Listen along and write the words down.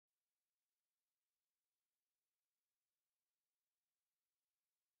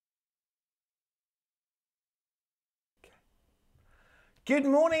Good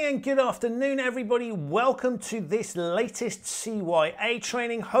morning and good afternoon, everybody. Welcome to this latest CYA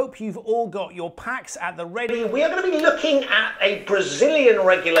training. Hope you've all got your packs at the ready. We are going to be looking at a Brazilian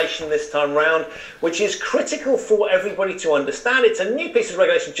regulation this time round, which is critical for everybody to understand. It's a new piece of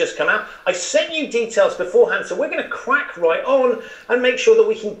regulation just come out. I sent you details beforehand, so we're going to crack right on and make sure that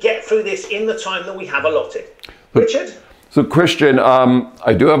we can get through this in the time that we have allotted. Richard? So Christian,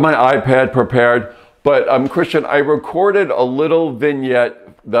 I do have my iPad prepared. But Christian, I recorded a little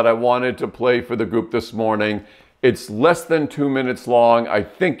vignette that I wanted to play for the group this morning. It's less than 2 minutes long. I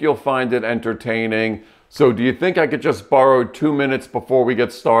think you'll find it entertaining. So do you think I could just borrow 2 minutes before we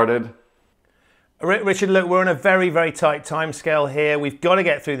get started? Richard, look, we're on a very, very tight time scale here. We've got to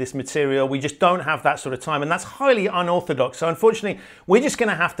get through this material. We just don't have that sort of time, and that's highly unorthodox. So unfortunately, we're just going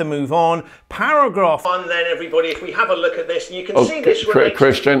to have to move on. Paragraph 1 then, everybody, if we have a look at this, and you can see this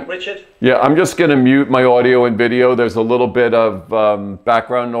Christian, Richard? Yeah, I'm just going to mute my audio and video. There's a little bit of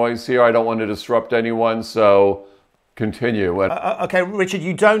background noise here. I don't want to disrupt anyone, so continue. Okay, Richard,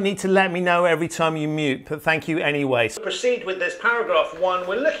 you don't need to let me know every time you mute, but thank you anyway. So proceed with this paragraph 1.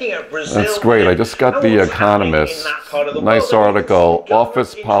 We're looking at Brazil. That's great. I just got The Economist. Nice article.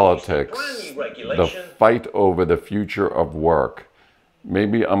 Office politics. The fight over the future of work.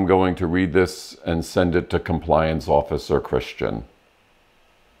 Maybe I'm going to read this and send it to Compliance Officer Christian.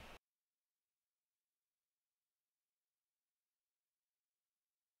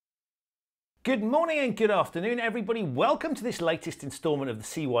 Good morning and good afternoon, everybody. Welcome to this latest installment of the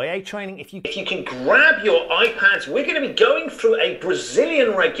CYA training. If you can grab your iPads, we're going to be going through a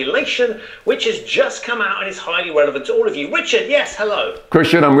Brazilian regulation which has just come out and is highly relevant to all of you. Richard, yes, hello.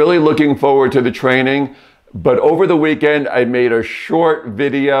 Christian, I'm really looking forward to the training, but over the weekend I made a short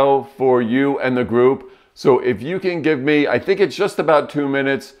video for you and the group. So if you can give me, I think it's just about 2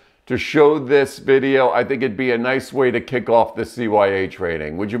 minutes to show this video, I think it'd be a nice way to kick off the CYA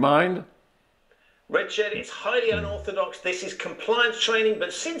training. Would you mind? Richard, it's highly unorthodox. This is compliance training,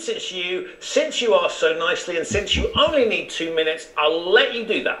 but since it's you, since you asked so nicely, and since you only need 2 minutes, I'll let you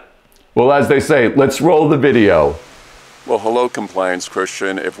do that. Well, as they say, let's roll the video. Well, hello, Compliance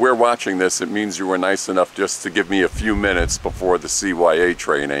Christian. If we're watching this, it means you were nice enough just to give me a few minutes before the CYA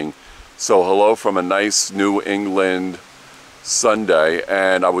training. So hello from a nice New England Sunday,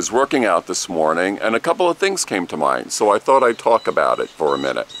 and I was working out this morning, and a couple of things came to mind, so I thought I'd talk about it for a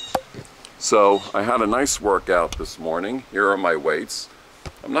minute. So I had a nice workout this morning. Here are my weights.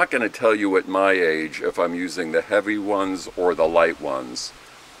 I'm not going to tell you at my age if I'm using the heavy ones or the light ones.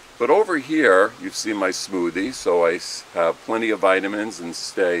 But over here, you've seen my smoothie, so I have plenty of vitamins and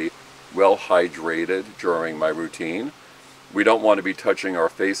stay well hydrated during my routine. We don't want to be touching our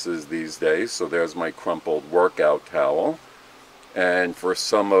faces these days, so there's my crumpled workout towel. And for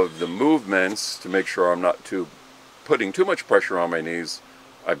some of the movements, to make sure I'm not putting too much pressure on my knees,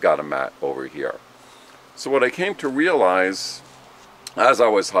 I've got a mat over here. So what I came to realize as I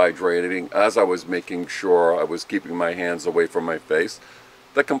was hydrating, as I was making sure I was keeping my hands away from my face,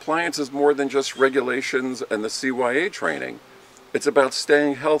 that compliance is more than just regulations and the CYA training. It's about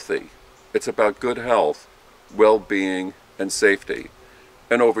staying healthy. It's about good health, well-being, and safety.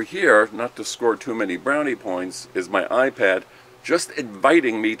 And over here, not to score too many brownie points, is my iPad just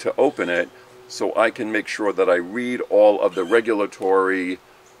inviting me to open it so I can make sure that I read all of the regulatory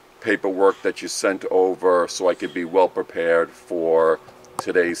paperwork that you sent over so I could be well prepared for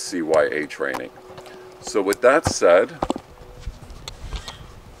today's CYA training. So with that said,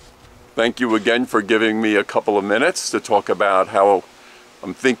 thank you again for giving me a couple of minutes to talk about how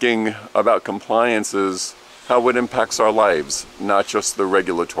I'm thinking about compliances, how it impacts our lives, not just the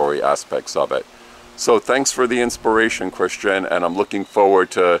regulatory aspects of it. So thanks for the inspiration, Christian, and I'm looking forward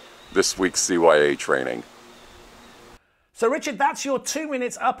to this week's CYA training. So Richard, that's your 2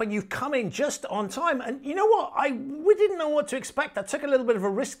 minutes up, and you've come in just on time. And you know what? We didn't know what to expect. I took a little bit of a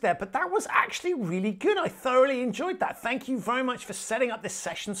risk there, but that was actually really good. I thoroughly enjoyed that. Thank you very much for setting up this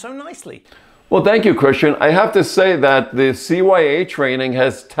session so nicely. Well, thank you, Christian. I have to say that the CYA training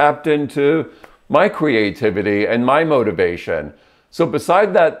has tapped into my creativity and my motivation. So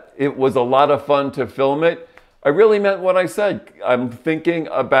beside that, it was a lot of fun to film it. I really meant what I said. I'm thinking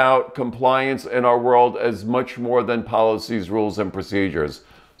about compliance in our world as much more than policies, rules, and procedures.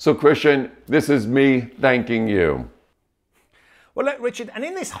 So Christian, this is me thanking you. Well, look, Richard, and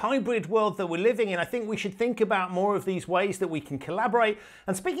in this hybrid world that we're living in, I think we should think about more of these ways that we can collaborate.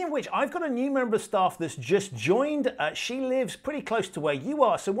 And speaking of which, I've got a new member of staff that's just joined. She lives pretty close to where you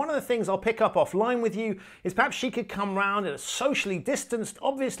are. So one of the things I'll pick up offline with you is perhaps she could come round at a socially distanced,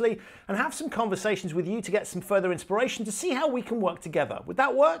 obviously, and have some conversations with you to get some further inspiration to see how we can work together. Would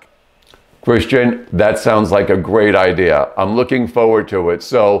that work? Christian, that sounds like a great idea. I'm looking forward to it.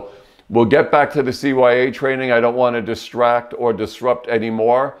 So we'll get back to the CYA training. I don't want to distract or disrupt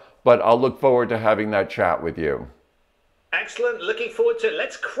anymore, but I'll look forward to having that chat with you. Excellent. Looking forward to it.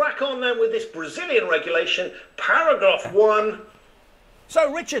 Let's crack on then with this Brazilian regulation, paragraph 1.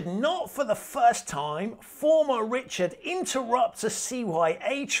 So Richard, not for the first time, former Richard interrupts a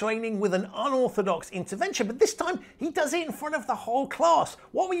CYA training with an unorthodox intervention, but this time he does it in front of the whole class.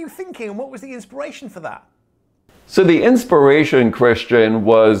 What were you thinking and what was the inspiration for that? So the inspiration, Christian,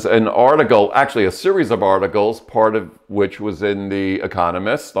 was an article, actually a series of articles, part of which was in The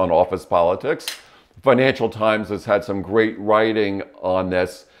Economist on office politics. Financial Times has had some great writing on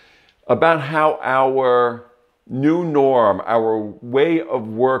this about how our new norm, our way of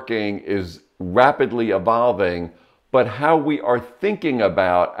working is rapidly evolving, but how we are thinking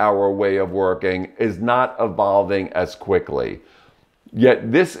about our way of working is not evolving as quickly.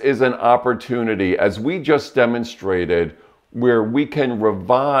 Yet this is an opportunity, as we just demonstrated, where we can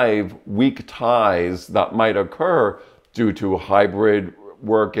revive weak ties that might occur due to hybrid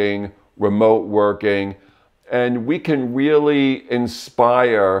working, remote working, and we can really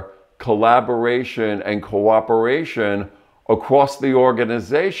inspire collaboration and cooperation across the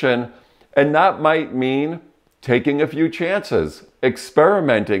organization. And that might mean taking a few chances,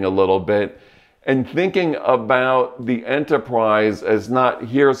 experimenting a little bit, and thinking about the enterprise as not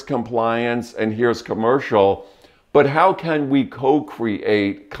here's compliance and here's commercial, but how can we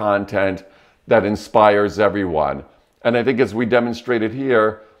co-create content that inspires everyone? And I think as we demonstrated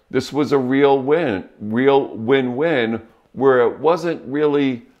here, this was a real win-win, where it wasn't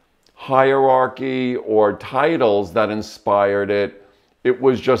really hierarchy or titles that inspired it. It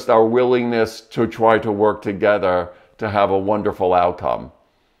was just our willingness to try to work together to have a wonderful outcome.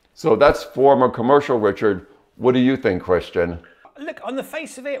 So that's former commercial Richard. What do you think, Christian? Look, on the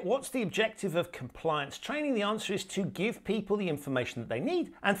face of it, what's the objective of compliance training? The answer is to give people the information that they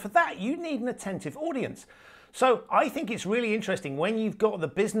need. And for that, you need an attentive audience. So I think it's really interesting when you've got the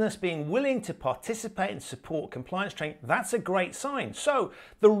business being willing to participate and support compliance training. That's a great sign. So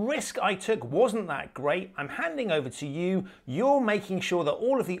the risk I took wasn't that great. I'm handing over to you. You're making sure that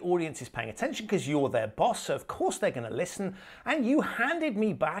all of the audience is paying attention because you're their boss. So of course they're going to listen. And you handed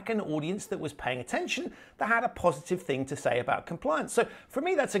me back an audience that was paying attention, that had a positive thing to say about compliance. So for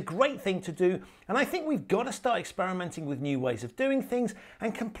me, that's a great thing to do. And I think we've got to start experimenting with new ways of doing things.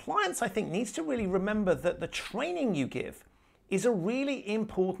 And compliance, I think, needs to really remember that the training you give is a really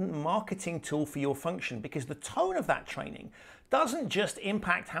important marketing tool for your function, because the tone of that training doesn't just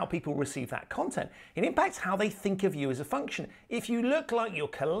impact how people receive that content, it impacts how they think of you as a function. If you look like you're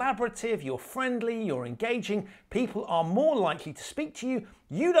collaborative, you're friendly, you're engaging, people are more likely to speak to you.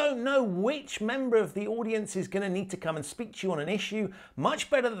 You don't know which member of the audience is going to need to come and speak to you on an issue. Much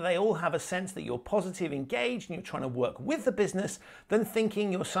better that they all have a sense that you're positive, engaged, and you're trying to work with the business than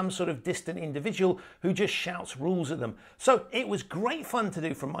thinking you're some sort of distant individual who just shouts rules at them. So it was great fun to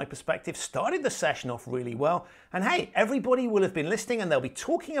do from my perspective. Started the session off really well. And hey, everybody will have been listening and they'll be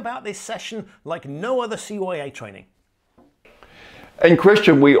talking about this session like no other CYA training. And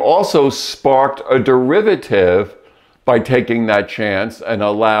Christian, we also sparked a derivative by taking that chance and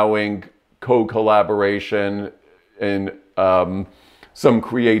allowing co-collaboration and some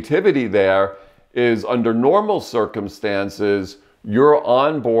creativity there. Is under normal circumstances, your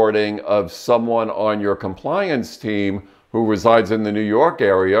onboarding of someone on your compliance team who resides in the New York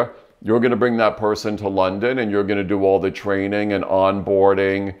area, you're going to bring that person to London and you're going to do all the training and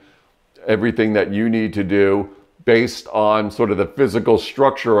onboarding, everything that you need to do based on sort of the physical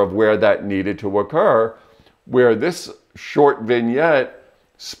structure of where that needed to occur. Where this short vignette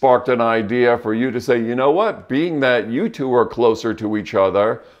sparked an idea for you to say, you know what, being that you two are closer to each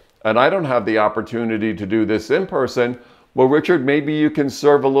other and I don't have the opportunity to do this in person, well, Richard, maybe you can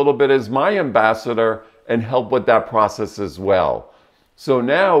serve a little bit as my ambassador and help with that process as well. So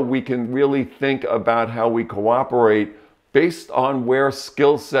now we can really think about how we cooperate based on where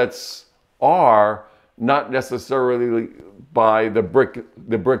skill sets are, not necessarily by the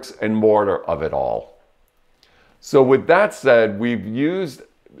bricks and mortar of it all. So with that said, we've used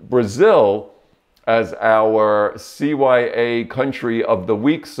Brazil as our CYA country of the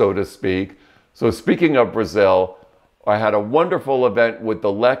week, so to speak. So speaking of Brazil, I had a wonderful event with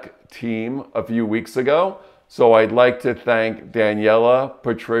the LEC team a few weeks ago. So I'd like to thank Daniela,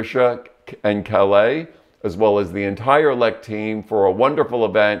 Patricia, and Calais, as well as the entire LEC team for a wonderful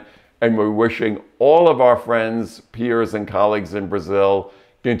event. And we're wishing all of our friends, peers, and colleagues in Brazil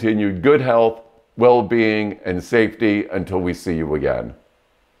continued good health, well-being, and safety until we see you again.